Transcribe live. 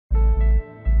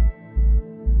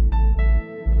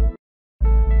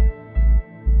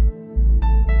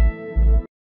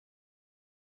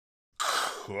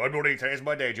Good morning. Today is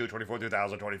Monday, June 24,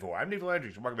 2024. I'm Dave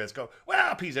Landry. Market bets go.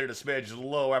 Well, P's entered a smidge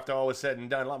low after all was said and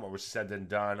done. A lot more was said than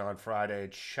done on Friday.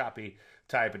 Choppy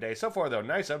type of day. So far, though,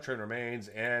 nice uptrend remains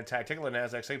intact. Take a look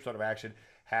at NASDAQ. Same sort of action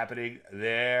happening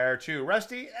there, too.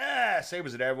 Rusty? Same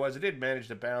as it ever was. It did manage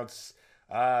to bounce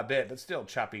a bit, but still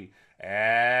choppy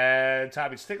and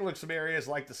toppy. Let's take a look at some areas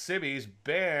like the Sibbies.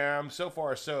 Bam. So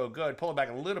far, so good. Pulling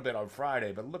back a little bit on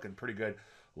Friday, but looking pretty good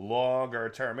longer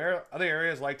term. Other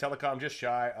areas like telecom just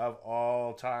shy of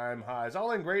all-time highs.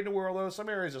 All in great in the world, though. Some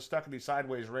areas are stuck in these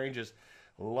sideways ranges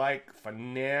like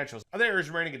financials. Other areas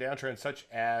remaining in downtrend, such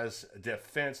as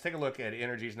defense. Take a look at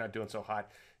energy's not doing so hot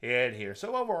in here.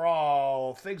 So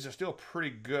overall, things are still pretty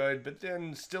good, but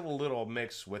then still a little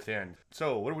mix within.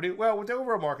 So what do we do? Well, with the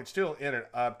overall market still in an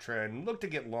uptrend, look to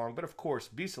get long, but of course,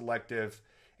 be selective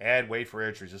and wait for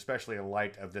entries, especially in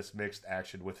light of this mixed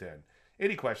action within.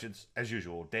 Any questions, as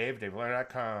usual,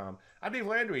 DaveLandry.com. I'm Dave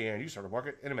Landry, and you start the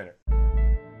market in a minute.